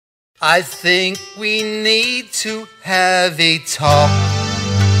I think we need to have a talk.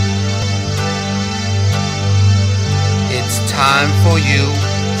 It's time for you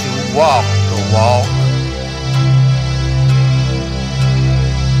to walk the walk.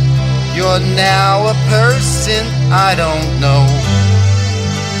 You're now a person I don't know.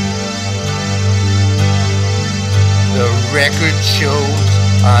 The record shows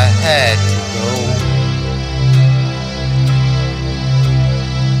I had to go.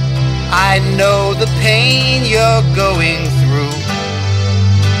 I know the pain you're going through.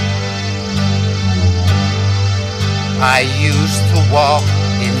 I used to walk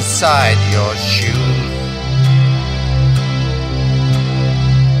inside your shoes.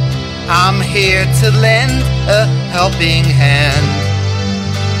 I'm here to lend a helping hand.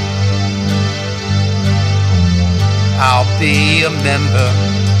 I'll be a member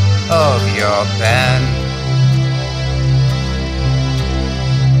of your band.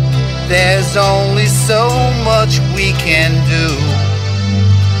 There's only so much we can do.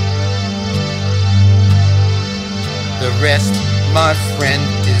 The rest, my friend,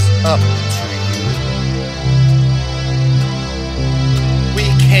 is up to you. We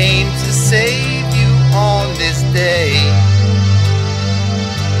came to save you on this day,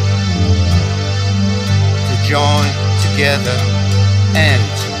 to join together and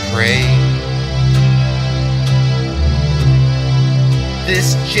to pray.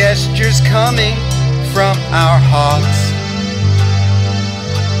 This gesture's coming from our hearts.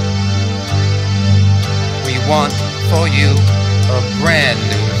 We want for you a brand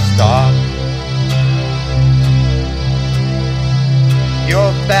new start.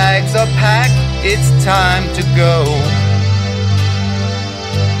 Your bags are packed, it's time to go.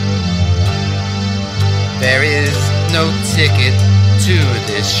 There is no ticket to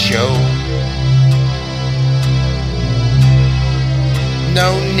this show.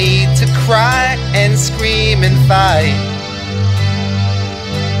 No need to cry and scream and fight.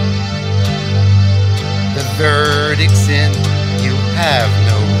 The verdict's in, you have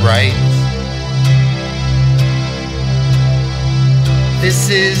no rights. This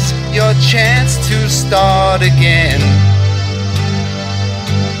is your chance to start again.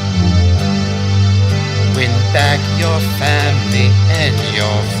 Win back your family and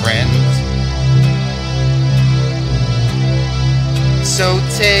your friends. So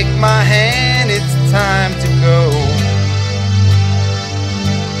take my hand, it's time to go.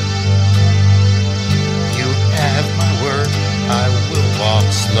 You have my word, I will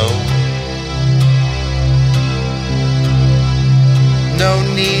walk slow. No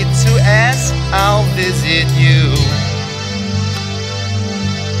need to ask, I'll visit you.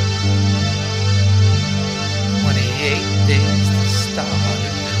 28 days to start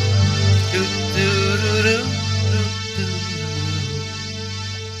anew. Do do do do.